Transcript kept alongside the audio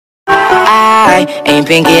why ain't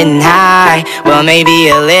been getting high. Well, maybe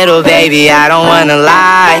a little, baby, I don't wanna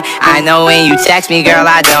lie. I know when you text me, girl,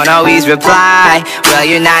 I don't always reply. Well,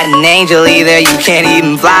 you're not an angel either, you can't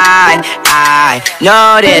even fly. I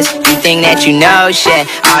know this, you think that you know shit.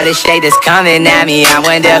 All this shit that's coming at me, I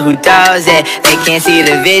wonder who does it. They can't see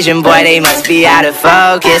the vision, boy, they must be out of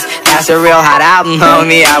focus. That's a real hot album,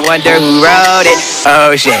 homie, I wonder who wrote it.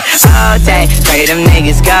 Oh shit, oh dang, pray them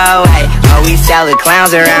niggas go, hey. Oh, we sell the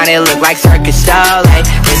clowns around, it look like circus show, hey.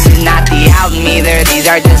 This is not the album either, these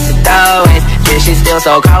are just the throw-ins. This shit's still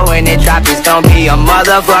so cold when it drops, it's gon' be a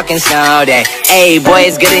motherfucking snow day. Hey, boy,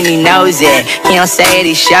 it's good and he knows it. He don't say it,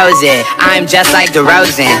 he shows it. I'm just like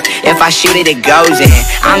DeRozan, if I shoot it, it goes in.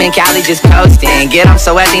 I'm in Cali just coasting, get him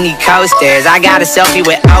so wet they need coasters. I got a selfie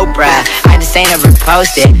with Oprah, I just ain't ever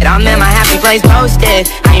posted. I'm in my happy place posted.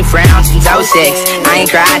 I ain't frowned since 06, I ain't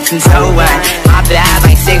cried since 01. My bad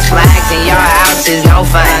like Six Flags and your house is no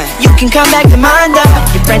fun. You can come back to mine though,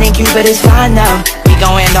 your friend ain't cute but it's fine though. We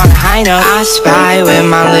gon' end on a high note. I spy with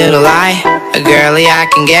my little eye a girlie I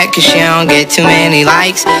can get cause she don't get too many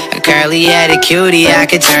likes. A curly-headed cutie I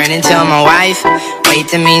could turn into my wife.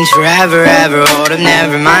 Wait, that means forever, ever, hold up,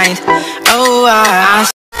 never mind. Oh,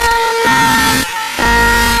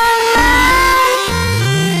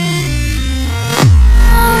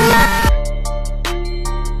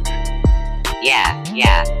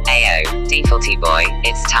 Yeah, ayo, deafultyboi,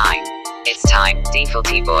 it's time. It's time,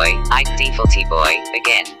 deafultyboi, aight deafultyboi,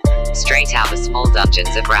 begin. Straight out the small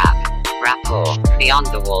dungeons of rapport, beyond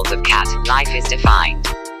the walls of cat, life is defined.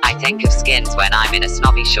 I think of skins when I'm in a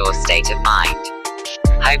snobby sure state of mind.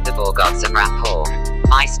 Hope the boar got some rapport.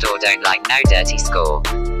 My store don't like no dirty score.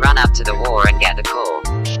 Run up to the war and get the core.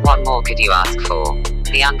 What more could you ask for?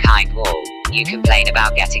 The unkind wall. You complain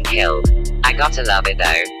about getting killed. I gotta love it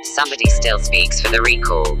though, somebody still speaks for the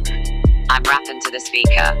recall. I'm rapping to the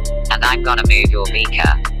speaker, and I'm gonna move your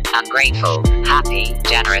beaker. Ungrateful, happy,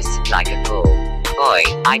 generous, like a fool. Boy,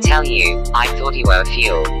 I tell you, I thought you were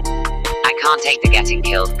fuel. I can't take the getting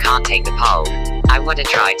killed, can't take the pole. I would've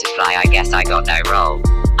tried to fly, I guess I got no role.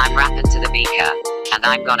 I'm rapping to the beaker, and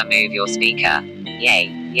I'm gonna move your speaker. Yay,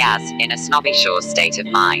 yas, in a snobby sure state of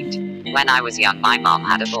mind. When I was young my mom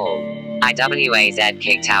had a ball. IWAZ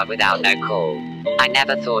kicked out without no call. I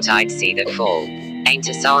never thought I'd see that fall. Ain't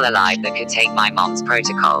a soul alive that could take my mom's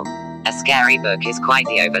protocol. A scary book is quite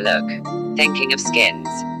the overlook. Thinking of skins,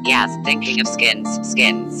 yes, thinking of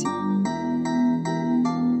skins.